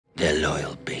They're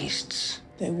loyal beasts.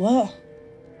 They were.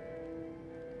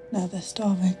 Now they're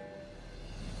starving.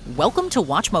 Welcome to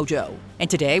Watch Mojo, and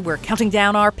today we're counting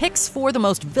down our picks for the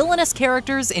most villainous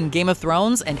characters in Game of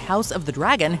Thrones and House of the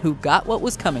Dragon who got what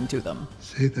was coming to them.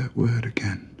 Say that word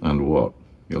again. And what?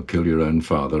 You'll kill your own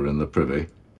father in the privy?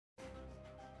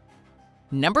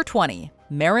 Number 20,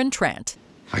 Meryn Trant.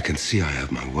 I can see I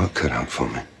have my work cut out for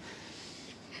me.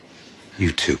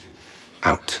 You two,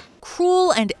 out.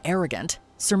 Cruel and arrogant,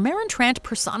 Sir Meryn Trant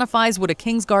personifies what a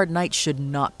Kingsguard knight should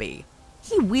not be.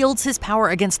 He wields his power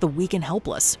against the weak and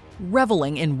helpless,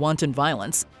 reveling in wanton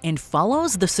violence, and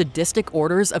follows the sadistic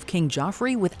orders of King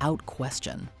Joffrey without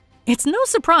question. It's no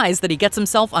surprise that he gets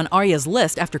himself on Arya's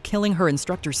list after killing her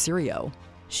instructor Syrio.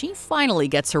 She finally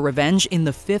gets her revenge in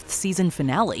the 5th season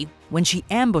finale, when she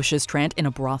ambushes Trant in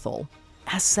a brothel.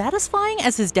 As satisfying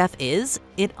as his death is,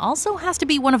 it also has to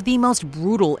be one of the most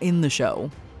brutal in the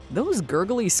show. Those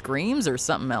gurgly screams are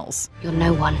something else. You're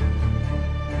no one.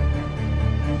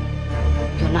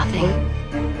 You're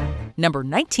nothing. Number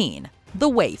 19, The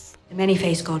Waif. The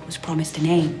many-faced god was promised a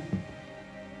name.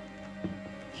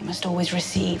 He must always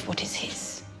receive what is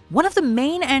his. One of the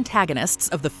main antagonists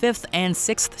of the 5th and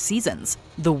 6th seasons,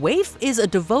 the Waif is a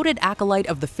devoted acolyte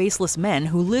of the Faceless Men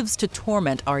who lives to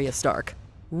torment Arya Stark.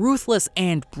 Ruthless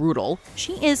and brutal,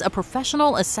 she is a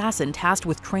professional assassin tasked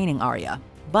with training Arya,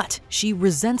 but she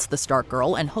resents the Stark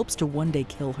girl and hopes to one day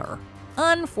kill her.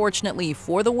 Unfortunately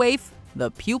for the Waif, the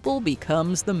pupil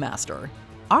becomes the master.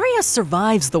 Arya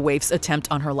survives the Waif's attempt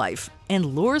on her life and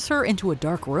lures her into a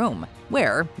dark room,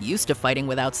 where, used to fighting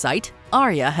without sight,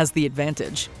 Arya has the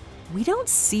advantage. We don't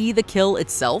see the kill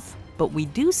itself, but we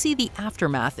do see the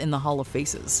aftermath in the Hall of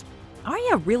Faces.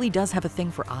 Arya really does have a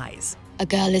thing for eyes. A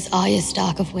girl is Arya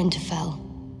Stark of Winterfell.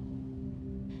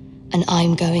 And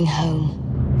I'm going home.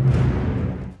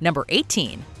 Number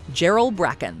 18, Gerald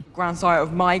Bracken. Grandsire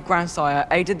of my grandsire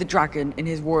aided the dragon in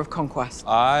his war of conquest.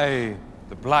 Aye,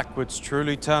 the Blackwoods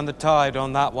truly turned the tide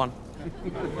on that one.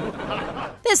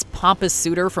 This pompous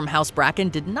suitor from House Bracken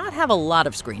did not have a lot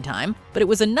of screen time, but it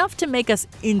was enough to make us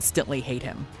instantly hate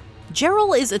him.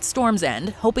 Gerald is at Storm's End,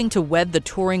 hoping to wed the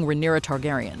touring Rhaenyra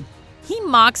Targaryen. He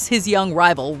mocks his young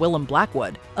rival, Willem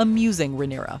Blackwood, amusing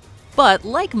Rhaenyra. But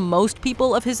like most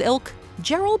people of his ilk,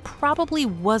 Gerald probably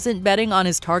wasn't betting on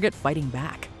his target fighting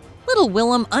back. Little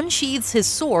Willem unsheathes his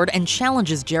sword and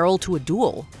challenges Gerald to a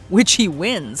duel, which he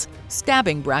wins,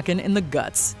 stabbing Bracken in the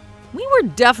guts. We were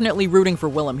definitely rooting for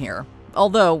Willem here,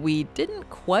 although we didn't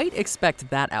quite expect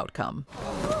that outcome.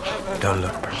 Don't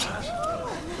look, princess.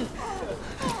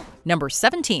 Number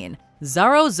 17,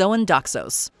 Xaro Xhoan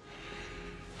Daxos.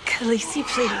 Khaleesi,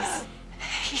 please.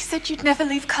 You said you'd never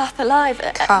leave Karth alive.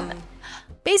 Come.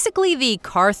 Basically the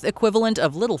Karth equivalent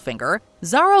of Littlefinger,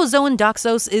 Xaro Xhoan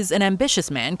Daxos is an ambitious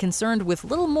man concerned with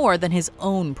little more than his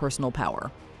own personal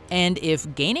power. And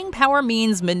if gaining power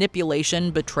means manipulation,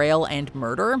 betrayal, and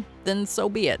murder, then so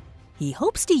be it. He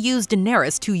hopes to use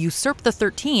Daenerys to usurp the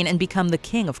 13 and become the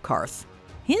king of Karth.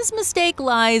 His mistake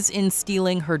lies in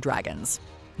stealing her dragons.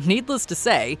 Needless to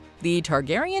say, the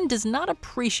Targaryen does not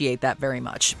appreciate that very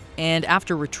much, and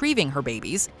after retrieving her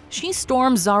babies, she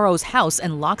storms Xaro's house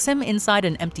and locks him inside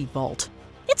an empty vault.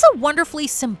 It's a wonderfully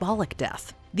symbolic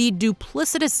death, the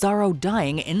duplicitous Xaro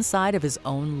dying inside of his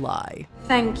own lie.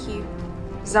 Thank you,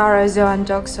 Xaro Xhoan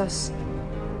Daxos.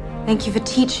 Thank you for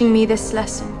teaching me this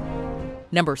lesson.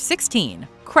 Number 16,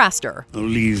 Craster. I'll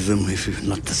leave them if you've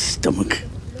not the stomach,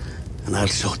 and I'll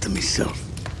sort them myself.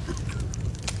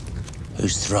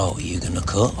 Whose throat are you gonna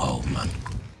cut, old man?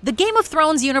 The Game of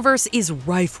Thrones universe is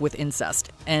rife with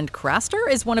incest, and Craster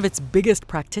is one of its biggest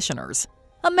practitioners.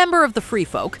 A member of the Free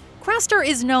Folk, Craster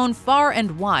is known far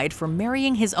and wide for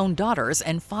marrying his own daughters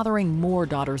and fathering more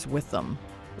daughters with them.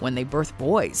 When they birth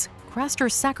boys,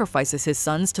 Craster sacrifices his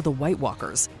sons to the White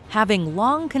Walkers, having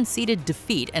long conceded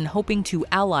defeat and hoping to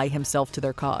ally himself to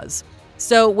their cause.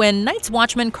 So when Night's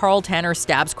Watchman Carl Tanner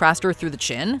stabs Craster through the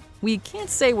chin, we can't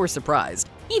say we're surprised,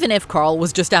 even if Carl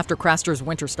was just after Craster's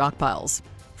winter stockpiles.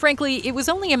 Frankly, it was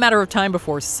only a matter of time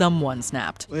before someone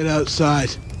snapped. Wait outside.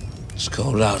 It's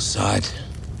cold outside,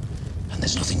 and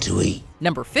there's nothing to eat.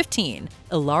 Number 15,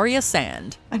 Ilaria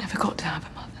Sand. I never got to have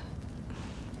a mother,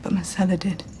 but Marcella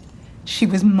did. She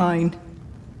was mine.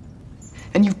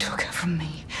 And you took her from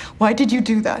me. Why did you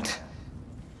do that?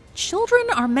 Children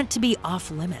are meant to be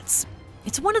off limits.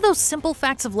 It's one of those simple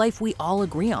facts of life we all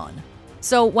agree on.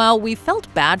 So while we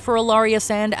felt bad for Ilaria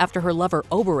Sand after her lover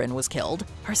Oberyn was killed,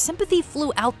 our sympathy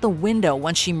flew out the window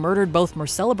once she murdered both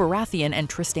Myrcella Baratheon and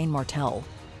Trystane Martell.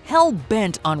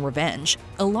 Hell-bent on revenge,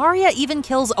 Ilaria even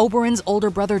kills Oberyn's older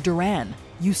brother Doran,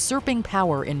 usurping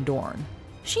power in Dorne.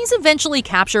 She's eventually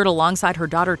captured alongside her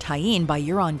daughter Tyene by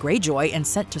Euron Greyjoy and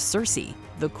sent to Cersei,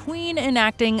 the queen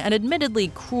enacting an admittedly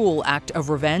cruel act of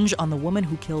revenge on the woman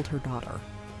who killed her daughter.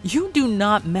 You do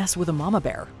not mess with a mama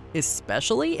bear,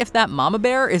 especially if that mama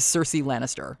bear is Cersei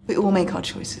Lannister. We all make our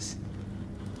choices.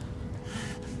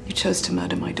 You chose to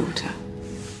murder my daughter.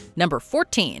 Number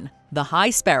 14. The High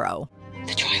Sparrow.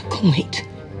 The trial can wait.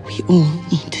 We all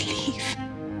need to leave.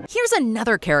 Here's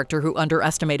another character who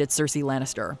underestimated Cersei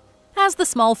Lannister. As the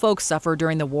small folk suffer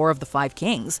during the War of the Five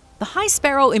Kings, the High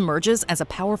Sparrow emerges as a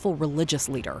powerful religious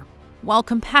leader. While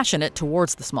compassionate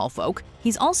towards the small folk,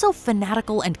 he's also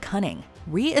fanatical and cunning,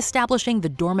 re-establishing the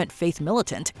dormant faith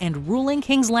militant and ruling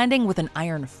King's Landing with an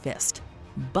iron fist.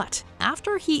 But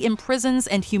after he imprisons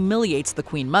and humiliates the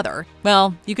Queen Mother,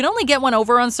 well, you can only get one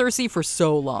over on Cersei for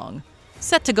so long.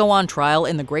 Set to go on trial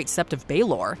in the Great Sept of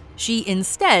Baelor, she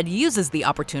instead uses the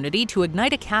opportunity to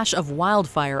ignite a cache of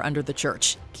wildfire under the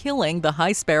church, killing the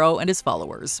High Sparrow and his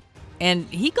followers. And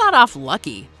he got off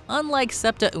lucky, unlike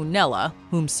Septa Unella,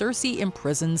 whom Cersei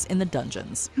imprisons in the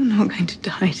dungeons. You're not going to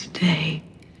die today.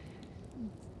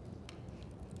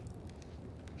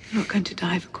 You're not going to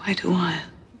die for quite a while.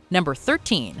 Number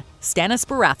 13. Stannis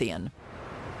Baratheon.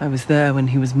 I was there when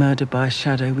he was murdered by a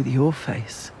shadow with your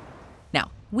face. Now,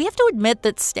 we have to admit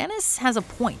that Stannis has a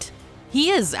point. He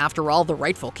is, after all, the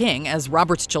rightful king, as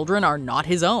Robert's children are not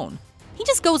his own. He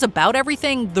just goes about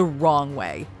everything the wrong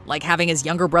way, like having his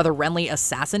younger brother Renly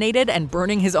assassinated and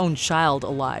burning his own child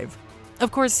alive.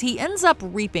 Of course, he ends up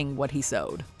reaping what he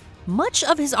sowed. Much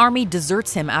of his army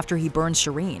deserts him after he burns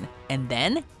Shireen, and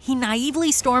then he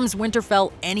naively storms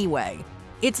Winterfell anyway.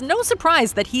 It's no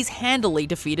surprise that he's handily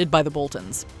defeated by the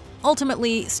Boltons.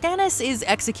 Ultimately, Stannis is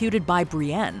executed by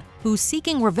Brienne, who's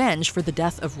seeking revenge for the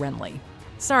death of Renly.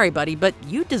 Sorry, buddy, but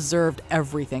you deserved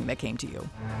everything that came to you.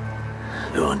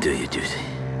 Go on, do your duty.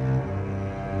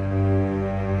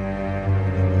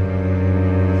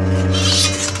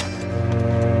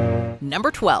 Number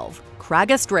 12.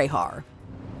 Craghas Drahar.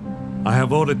 I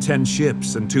have ordered 10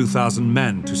 ships and 2,000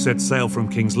 men to set sail from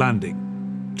King's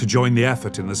Landing, to join the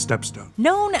effort in the Stepstone.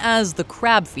 Known as the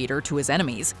crab feeder to his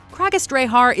enemies, Craghas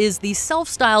Drahar is the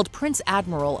self-styled Prince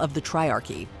Admiral of the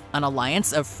Triarchy, an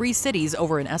alliance of free cities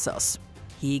over in Essos.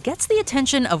 He gets the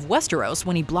attention of Westeros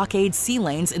when he blockades sea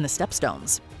lanes in the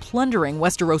Stepstones, plundering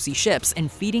Westerosi ships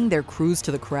and feeding their crews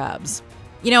to the crabs.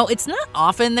 You know, it's not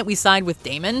often that we side with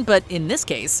Daemon, but in this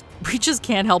case, we just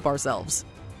can't help ourselves.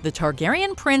 The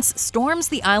Targaryen prince storms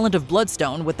the island of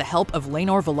Bloodstone with the help of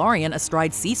Laenor Velaryon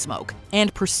astride sea smoke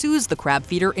and pursues the crab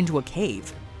feeder into a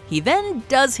cave. He then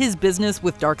does his business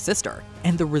with Dark Sister,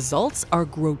 and the results are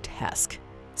grotesque.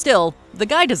 Still, the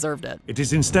guy deserved it. It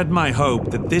is instead my hope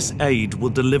that this aid will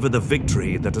deliver the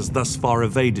victory that has thus far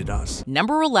evaded us.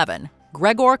 Number 11.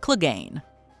 Gregor Clegane.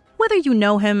 Whether you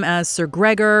know him as Sir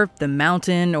Gregor, the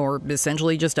Mountain, or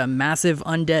essentially just a massive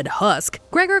undead husk,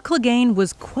 Gregor Clegane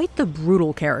was quite the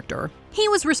brutal character. He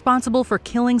was responsible for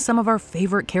killing some of our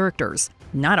favorite characters.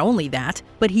 Not only that,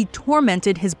 but he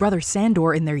tormented his brother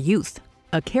Sandor in their youth,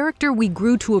 a character we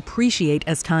grew to appreciate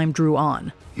as time drew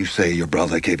on. You say your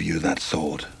brother gave you that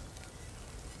sword.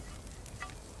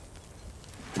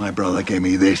 My brother gave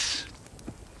me this.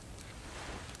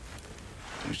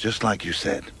 It was just like you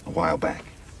said a while back.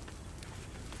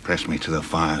 Pressed me to the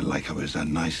fire like I was a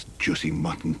nice, juicy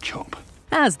mutton chop.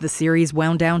 As the series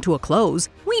wound down to a close,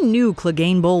 we knew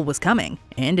Clegane Bowl was coming,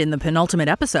 and in the penultimate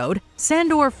episode,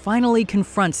 Sandor finally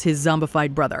confronts his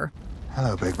zombified brother.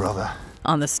 Hello, big brother.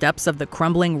 On the steps of the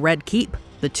crumbling Red Keep,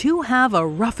 the two have a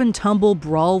rough-and-tumble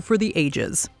brawl for the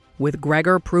ages. With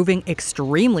Gregor proving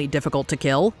extremely difficult to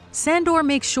kill, Sandor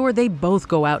makes sure they both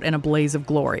go out in a blaze of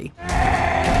glory.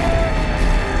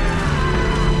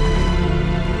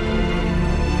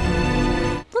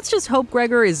 Let's just hope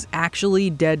Gregor is actually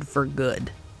dead for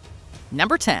good.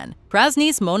 Number 10.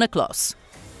 Krasnys Monoklos.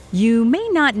 You may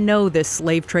not know this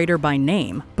slave trader by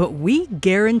name, but we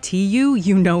guarantee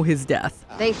you know his death.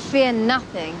 They fear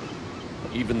nothing.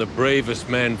 Even the bravest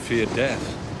men fear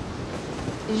death.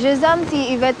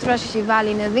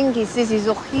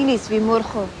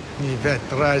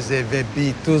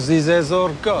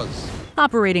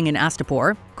 Operating in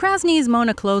Astapor, Krasnys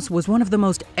Monoklos was one of the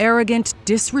most arrogant,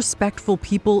 disrespectful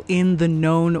people in the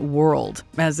known world,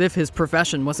 as if his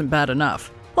profession wasn't bad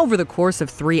enough. Over the course of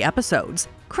 3 episodes,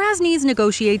 Krasnys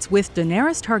negotiates with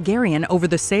Daenerys Targaryen over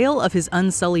the sale of his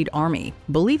unsullied army.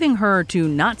 Believing her to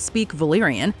not speak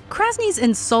Valyrian, Krasnys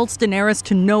insults Daenerys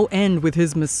to no end with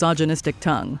his misogynistic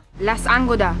tongue. Las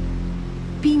Angoda.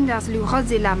 Indas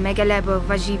luhazila megalebo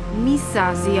vajib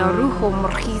misa ziaruho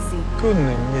morchizi.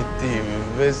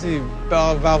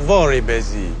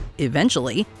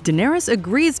 Eventually, Daenerys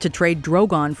agrees to trade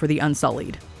Drogon for the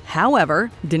Unsullied.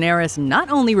 However, Daenerys not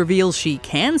only reveals she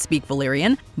can speak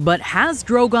Valyrian, but has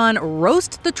Drogon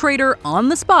roast the traitor on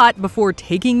the spot before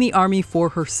taking the army for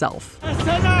herself.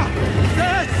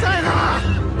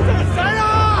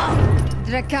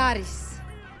 Dracarys.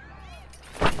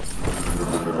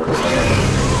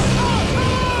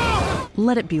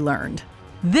 Let it be learned.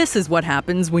 This is what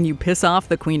happens when you piss off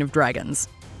the Queen of Dragons.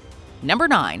 Number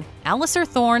 9. Alliser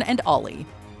Thorne and Ollie.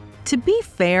 To be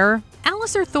fair,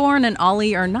 Alliser Thorne and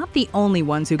Ollie are not the only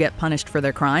ones who get punished for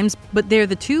their crimes, but they're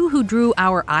the two who drew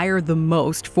our ire the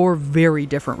most for very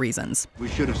different reasons. We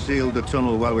should have sealed the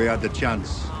tunnel while we had the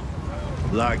chance,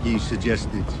 like you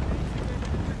suggested.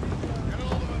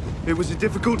 It was a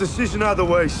difficult decision either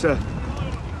way, sir.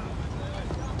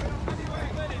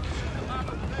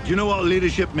 Do you know what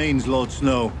leadership means, Lord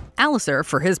Snow? Alliser,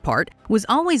 for his part, was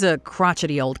always a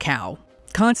crotchety old cow,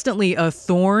 constantly a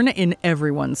thorn in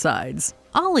everyone's sides.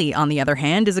 Ollie, on the other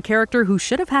hand, is a character who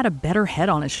should have had a better head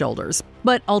on his shoulders,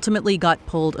 but ultimately got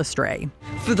pulled astray.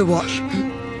 For the watch.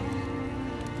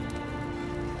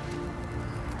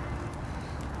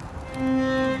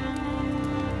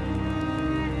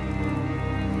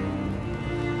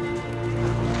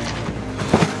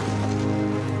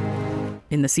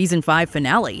 In the Season 5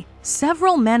 finale,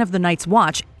 several men of the Night's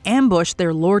Watch ambush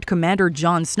their Lord Commander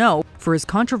Jon Snow for his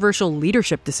controversial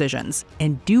leadership decisions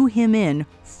and do him in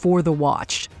for the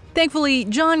Watch. Thankfully,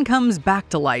 Jon comes back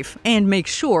to life and makes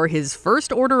sure his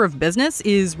first order of business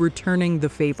is returning the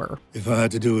favor. If I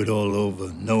had to do it all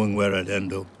over, knowing where I'd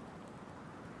end up,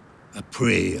 I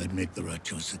pray I'd make the right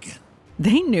choice again.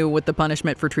 They knew what the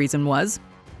punishment for treason was.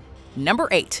 Number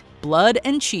 8. Blood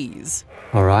and Cheese.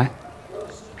 All right.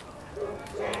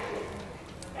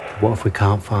 What if we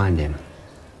can't find him?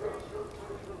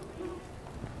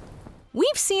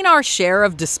 We've seen our share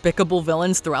of despicable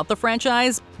villains throughout the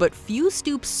franchise, but few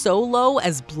stoop so low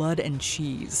as Blood and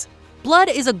Cheese. Blood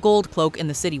is a gold cloak in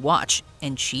the City Watch,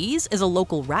 and Cheese is a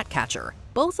local rat catcher,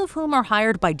 both of whom are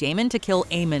hired by Daemon to kill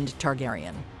Aemond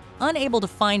Targaryen. Unable to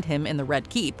find him in the Red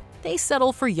Keep, they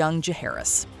settle for young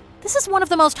Jaehaerys. This is one of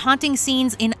the most haunting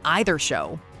scenes in either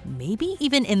show, maybe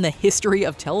even in the history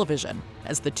of television,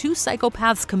 as the two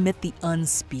psychopaths commit the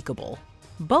unspeakable.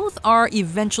 Both are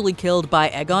eventually killed by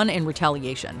Aegon in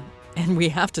retaliation, and we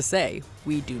have to say,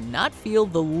 we do not feel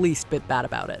the least bit bad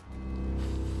about it.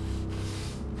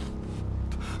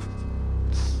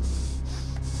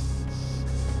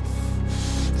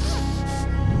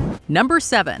 Number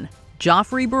 7.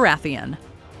 Joffrey Baratheon.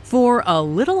 For a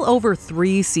little over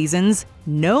 3 seasons,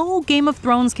 no Game of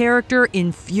Thrones character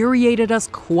infuriated us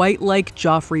quite like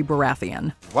Joffrey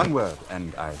Baratheon. One word,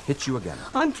 and I hit you again.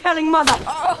 I'm telling Mother.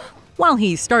 While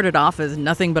he started off as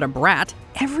nothing but a brat,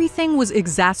 everything was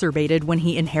exacerbated when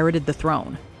he inherited the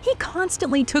throne. He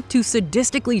constantly took to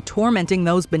sadistically tormenting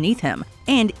those beneath him,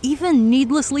 and even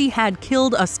needlessly had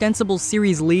killed ostensible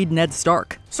series lead Ned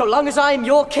Stark. So long as I am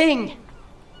your king,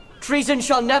 treason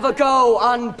shall never go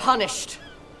unpunished.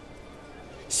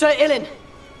 Sir Ilyn,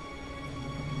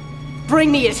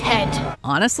 bring me his head.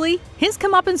 Honestly, his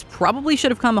comeuppance probably should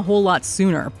have come a whole lot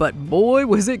sooner, but boy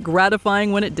was it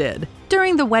gratifying when it did.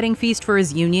 During the wedding feast for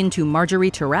his union to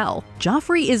Marjorie Tyrell,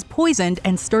 Joffrey is poisoned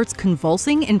and starts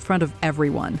convulsing in front of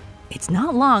everyone. It's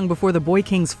not long before the Boy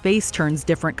King's face turns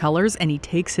different colors and he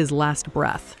takes his last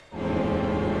breath.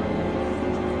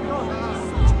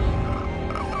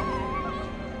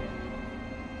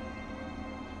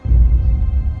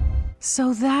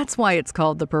 So that's why it's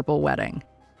called the Purple Wedding.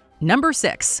 Number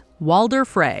 6. Walder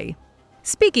Frey.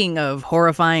 Speaking of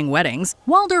horrifying weddings,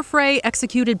 Walder Frey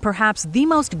executed perhaps the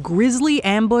most grisly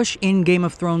ambush in Game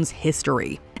of Thrones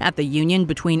history. At the union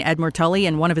between Edmure Tully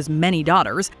and one of his many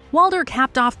daughters, Walder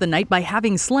capped off the night by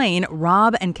having slain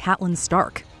Robb and Catelyn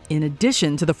Stark, in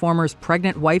addition to the former's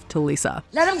pregnant wife Talisa.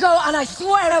 Let him go, and I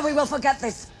swear we will forget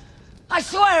this. I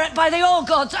swear it by the All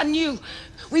Gods and you.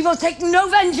 We will take no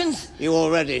vengeance. You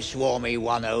already swore me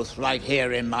one oath right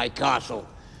here in my castle.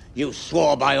 You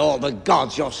swore by all the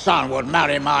gods your son would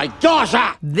marry my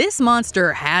daughter! This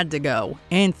monster had to go,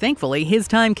 and thankfully his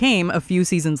time came a few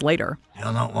seasons later.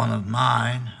 You're not one of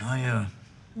mine, are you?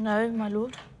 No, my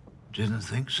lord. Didn't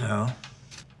think so.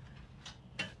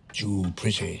 Too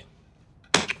pretty.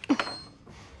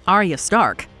 Arya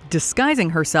Stark, disguising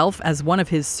herself as one of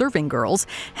his serving girls,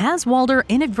 has Walder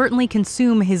inadvertently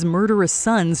consume his murderous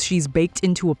sons she's baked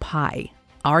into a pie.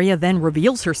 Arya then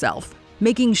reveals herself,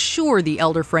 making sure the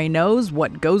Elder Frey knows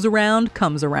what goes around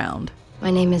comes around. My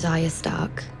name is Arya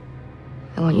Stark.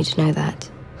 I want you to know that.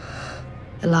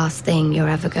 The last thing you're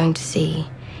ever going to see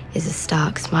is a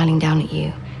Stark smiling down at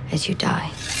you as you die.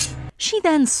 She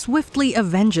then swiftly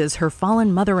avenges her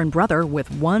fallen mother and brother with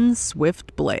one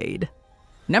swift blade.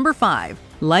 Number 5.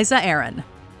 Lysa Arryn.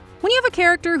 When you have a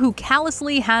character who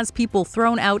callously has people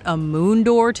thrown out a moon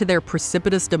door to their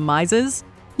precipitous demises,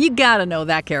 you gotta know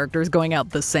that character's going out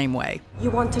the same way.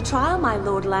 You want a trial, my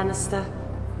Lord Lannister?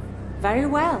 Very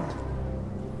well.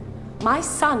 My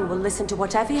son will listen to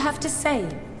whatever you have to say,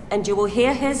 and you will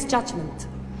hear his judgment.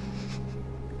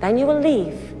 Then you will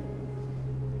leave,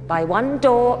 by one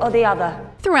door or the other.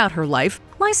 Throughout her life,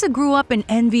 Lysa grew up in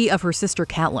envy of her sister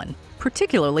Catelyn,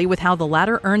 particularly with how the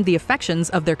latter earned the affections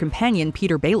of their companion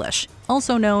Peter Baelish,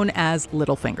 also known as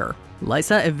Littlefinger.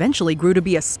 Lysa eventually grew to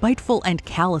be a spiteful and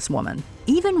callous woman,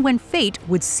 even when fate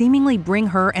would seemingly bring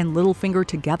her and Littlefinger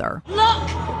together. Look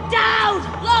down!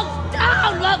 Look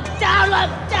down! Look down!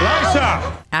 Look down!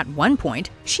 Lysa! At one point,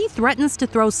 she threatens to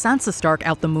throw Sansa Stark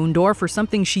out the moon door for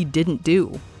something she didn't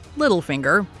do.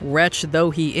 Littlefinger, wretch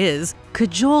though he is,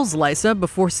 cajoles Lysa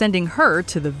before sending her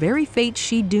to the very fate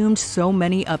she doomed so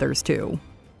many others to.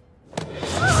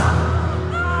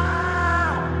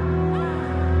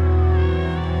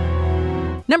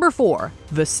 Number 4.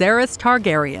 Viserys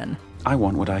Targaryen. I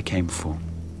want what I came for.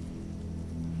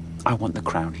 I want the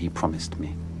crown he promised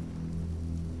me.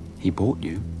 He bought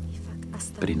you,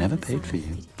 but he never paid for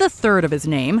you. The third of his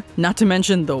name, not to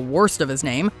mention the worst of his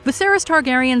name, Viserys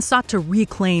Targaryen sought to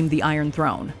reclaim the Iron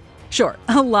Throne. Sure,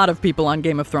 a lot of people on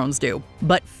Game of Thrones do,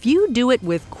 but few do it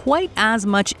with quite as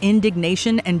much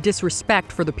indignation and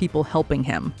disrespect for the people helping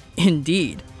him.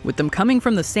 Indeed, with them coming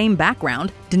from the same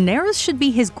background, Daenerys should be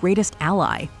his greatest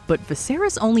ally, but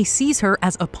Viserys only sees her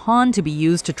as a pawn to be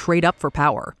used to trade up for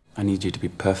power. I need you to be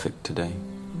perfect today.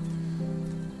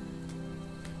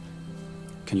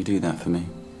 Can you do that for me?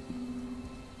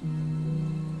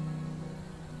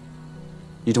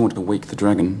 You don't want to wake the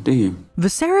dragon, do you?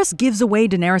 Viserys gives away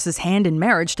Daenerys' hand in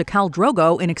marriage to Khal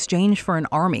Drogo in exchange for an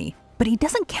army, but he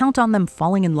doesn't count on them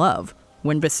falling in love.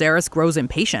 When Viserys grows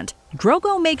impatient,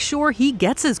 Drogo makes sure he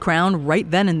gets his crown right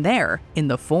then and there, in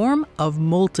the form of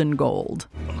molten gold.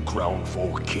 A crown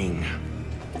for a king.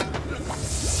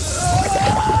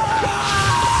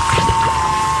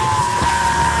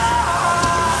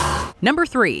 Number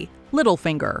 3.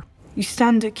 Littlefinger. You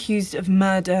stand accused of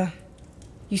murder.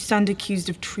 You stand accused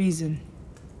of treason.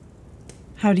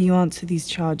 How do you answer these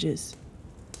charges?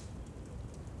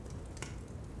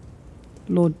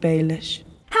 Lord Baelish.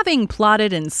 Having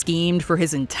plotted and schemed for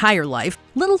his entire life,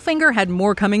 Littlefinger had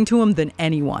more coming to him than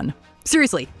anyone.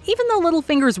 Seriously, even though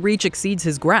Littlefinger's reach exceeds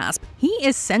his grasp, he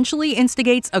essentially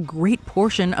instigates a great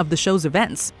portion of the show's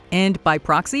events, and by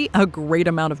proxy, a great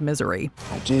amount of misery.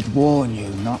 I did warn you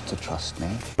not to trust me.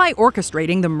 By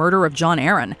orchestrating the murder of Jon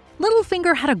Arryn,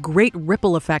 Littlefinger had a great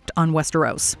ripple effect on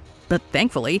Westeros. But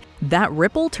thankfully, that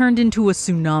ripple turned into a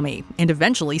tsunami and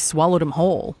eventually swallowed him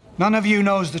whole. None of you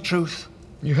knows the truth.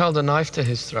 You held a knife to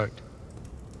his throat.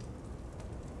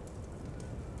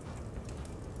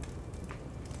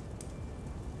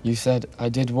 You said, I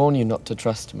did warn you not to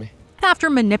trust me.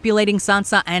 After manipulating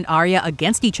Sansa and Arya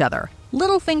against each other,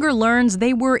 Littlefinger learns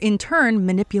they were in turn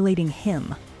manipulating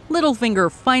him.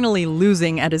 Littlefinger finally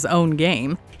losing at his own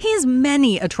game, his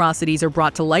many atrocities are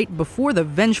brought to light before the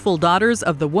vengeful daughters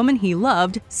of the woman he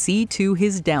loved see to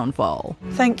his downfall.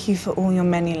 Thank you for all your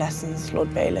many lessons, Lord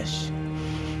Baelish.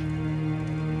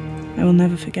 I will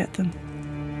never forget them.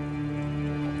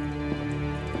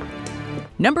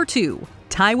 Number 2.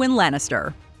 Tywin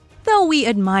Lannister. Though we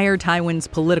admire Tywin's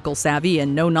political savvy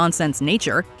and no-nonsense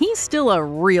nature, he's still a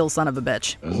real son of a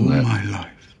bitch. All my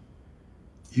life,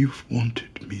 you've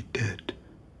wanted me dead.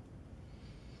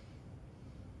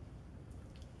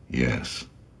 Yes.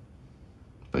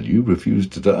 But you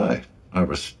refused to die. I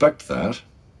respect that.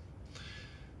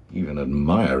 Even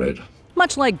admire it.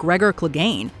 Much like Gregor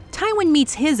Clegane, Tywin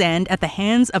meets his end at the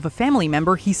hands of a family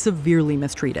member he severely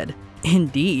mistreated.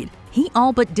 Indeed, he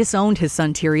all but disowned his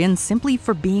son Tyrion simply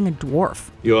for being a dwarf.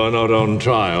 You're not on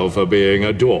trial for being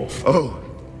a dwarf. Oh,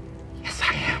 yes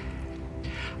I am.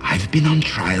 I've been on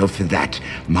trial for that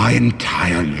my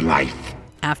entire life.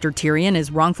 After Tyrion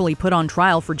is wrongfully put on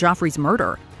trial for Joffrey's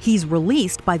murder, he's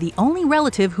released by the only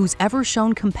relative who's ever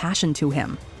shown compassion to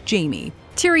him, Jaime.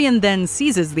 Tyrion then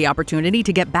seizes the opportunity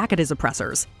to get back at his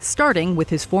oppressors, starting with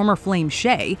his former flame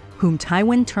Shae, whom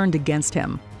Tywin turned against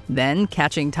him. Then,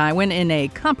 catching Tywin in a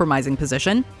compromising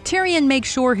position, Tyrion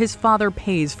makes sure his father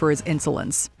pays for his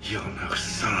insolence. You're no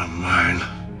son of mine.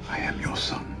 I am your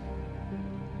son.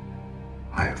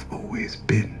 I have always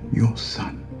been your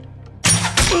son.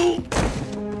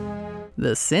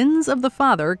 The sins of the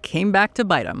father came back to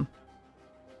bite him.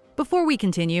 Before we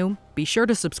continue, be sure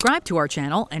to subscribe to our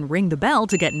channel and ring the bell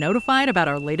to get notified about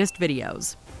our latest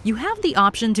videos. You have the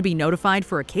option to be notified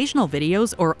for occasional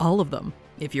videos or all of them.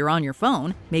 If you're on your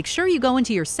phone, make sure you go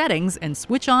into your settings and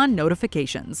switch on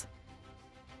notifications.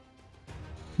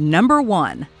 Number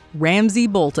 1. Ramsay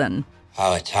Bolton.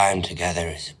 Our time together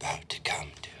is about to come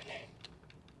to an end.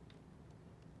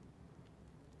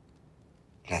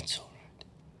 That's all right.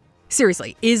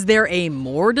 Seriously, is there a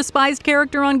more despised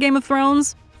character on Game of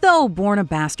Thrones? Though born a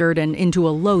bastard and into a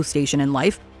low station in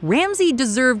life, Ramsay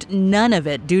deserved none of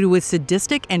it due to his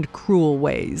sadistic and cruel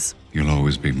ways. You'll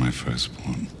always be my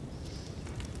firstborn.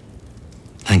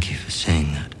 Thank you for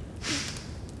saying that.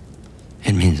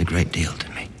 It means a great deal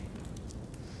to me.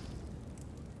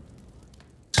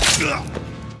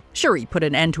 Sure, he put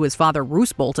an end to his father,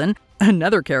 Roose Bolton,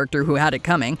 another character who had it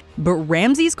coming, but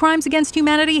Ramsay's crimes against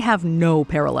humanity have no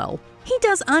parallel. He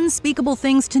does unspeakable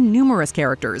things to numerous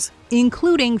characters,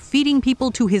 including feeding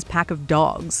people to his pack of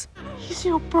dogs. He's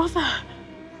your brother.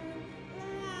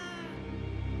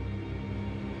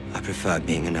 I prefer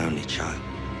being an only child.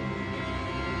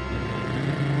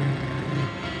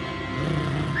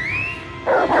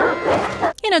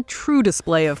 In a true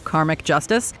display of karmic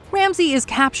justice, Ramsay is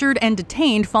captured and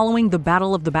detained following the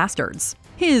Battle of the Bastards.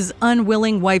 His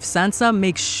unwilling wife Sansa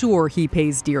makes sure he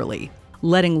pays dearly,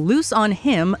 letting loose on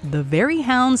him the very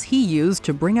hounds he used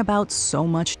to bring about so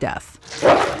much death.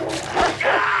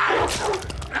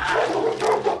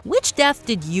 Which death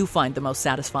did you find the most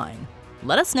satisfying?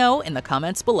 Let us know in the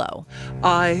comments below.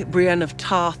 I, Brienne of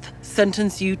Tarth,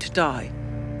 sentence you to die.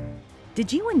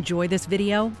 Did you enjoy this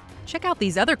video? Check out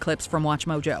these other clips from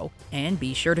WatchMojo, and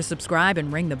be sure to subscribe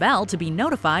and ring the bell to be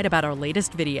notified about our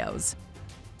latest videos.